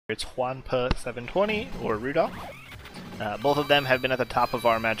it's Juanpaa720 or Rudolph. Both of them have been at the top of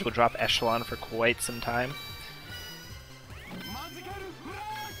our magical drop echelon for quite some time.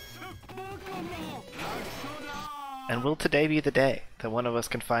 And will today be the day that one of us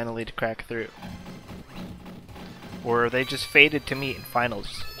can finally crack through? Or are they just fated to meet in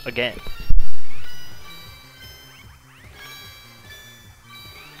finals again?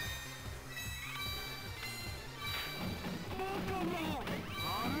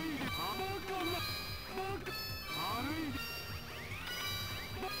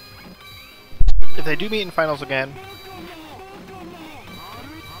 If they do meet in finals again,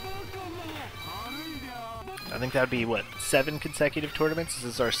 I think that would be, what, 7 consecutive tournaments? This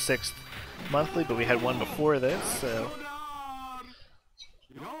is our 6th monthly, but we had one before this, so...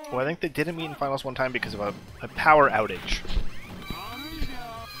 Well, I think they didn't meet in finals one time because of a power outage.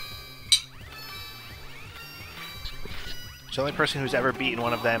 The only person who's ever beaten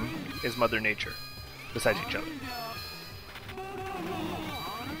one of them is Mother Nature, besides each other.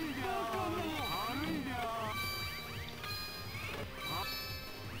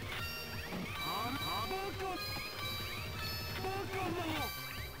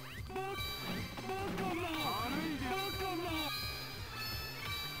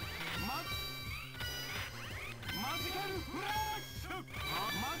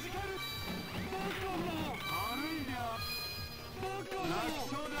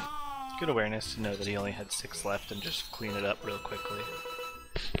 Good awareness to know that he only had 6 left and just clean it up real quickly.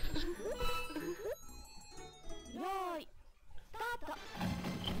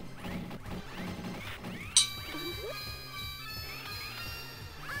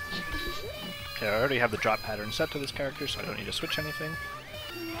 Okay, I already have the drop pattern set to this character, so I don't need to switch anything.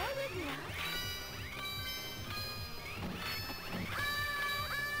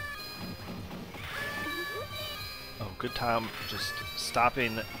 Oh, good time just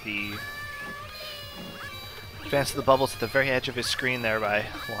stopping the advance of the bubbles at the very edge of his screen there by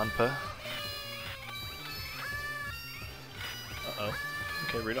Juanpaa. Uh-oh.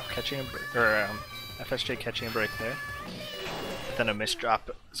 Okay, Rudolph catching a break, or FSJ catching a break there. But then a missed drop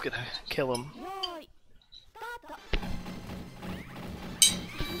is gonna kill him.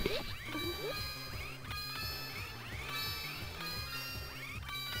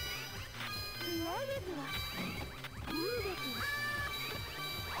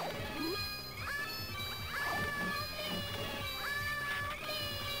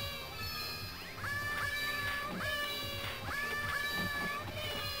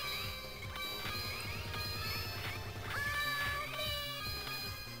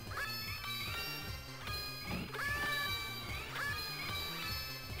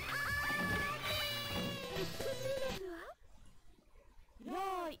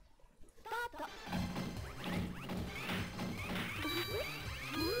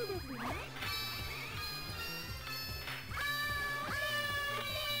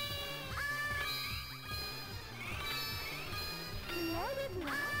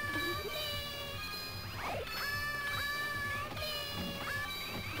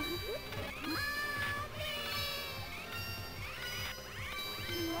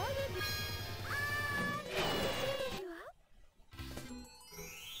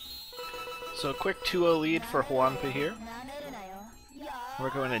 So a quick 2-0 lead for Juanpaa here. We're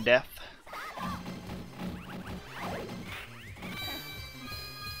going to death.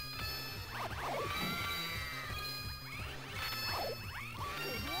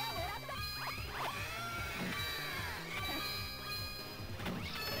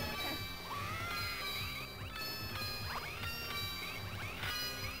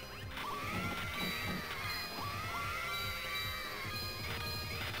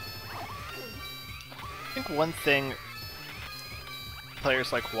 I think one thing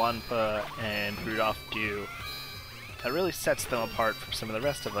players like Juanpaa and Rudolph do that really sets them apart from some of the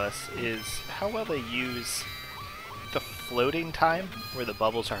rest of us is how well they use the floating time, where the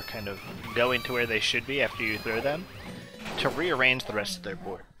bubbles are kind of going to where they should be after you throw them, to rearrange the rest of their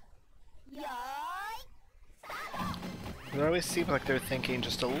board. It always seems like they're thinking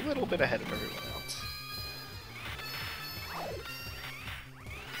just a little bit ahead of everyone else.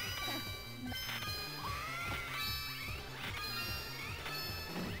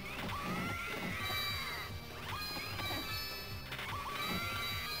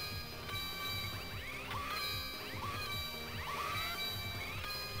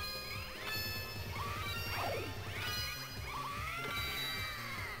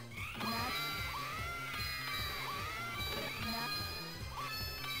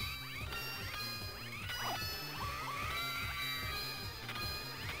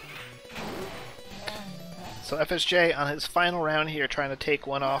 So FSJ on his final round here, trying to take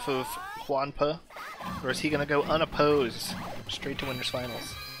one off of Juanpaa, or is he going to go unopposed straight to winners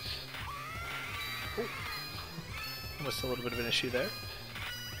finals? Ooh. Almost a little bit of an issue there.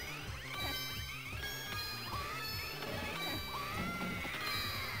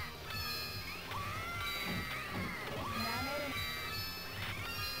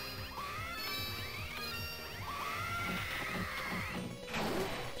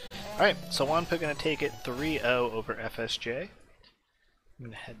 Alright, so Juanpaa going to take it 3-0 over FSJ. I'm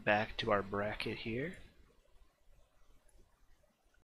going to head back to our bracket here.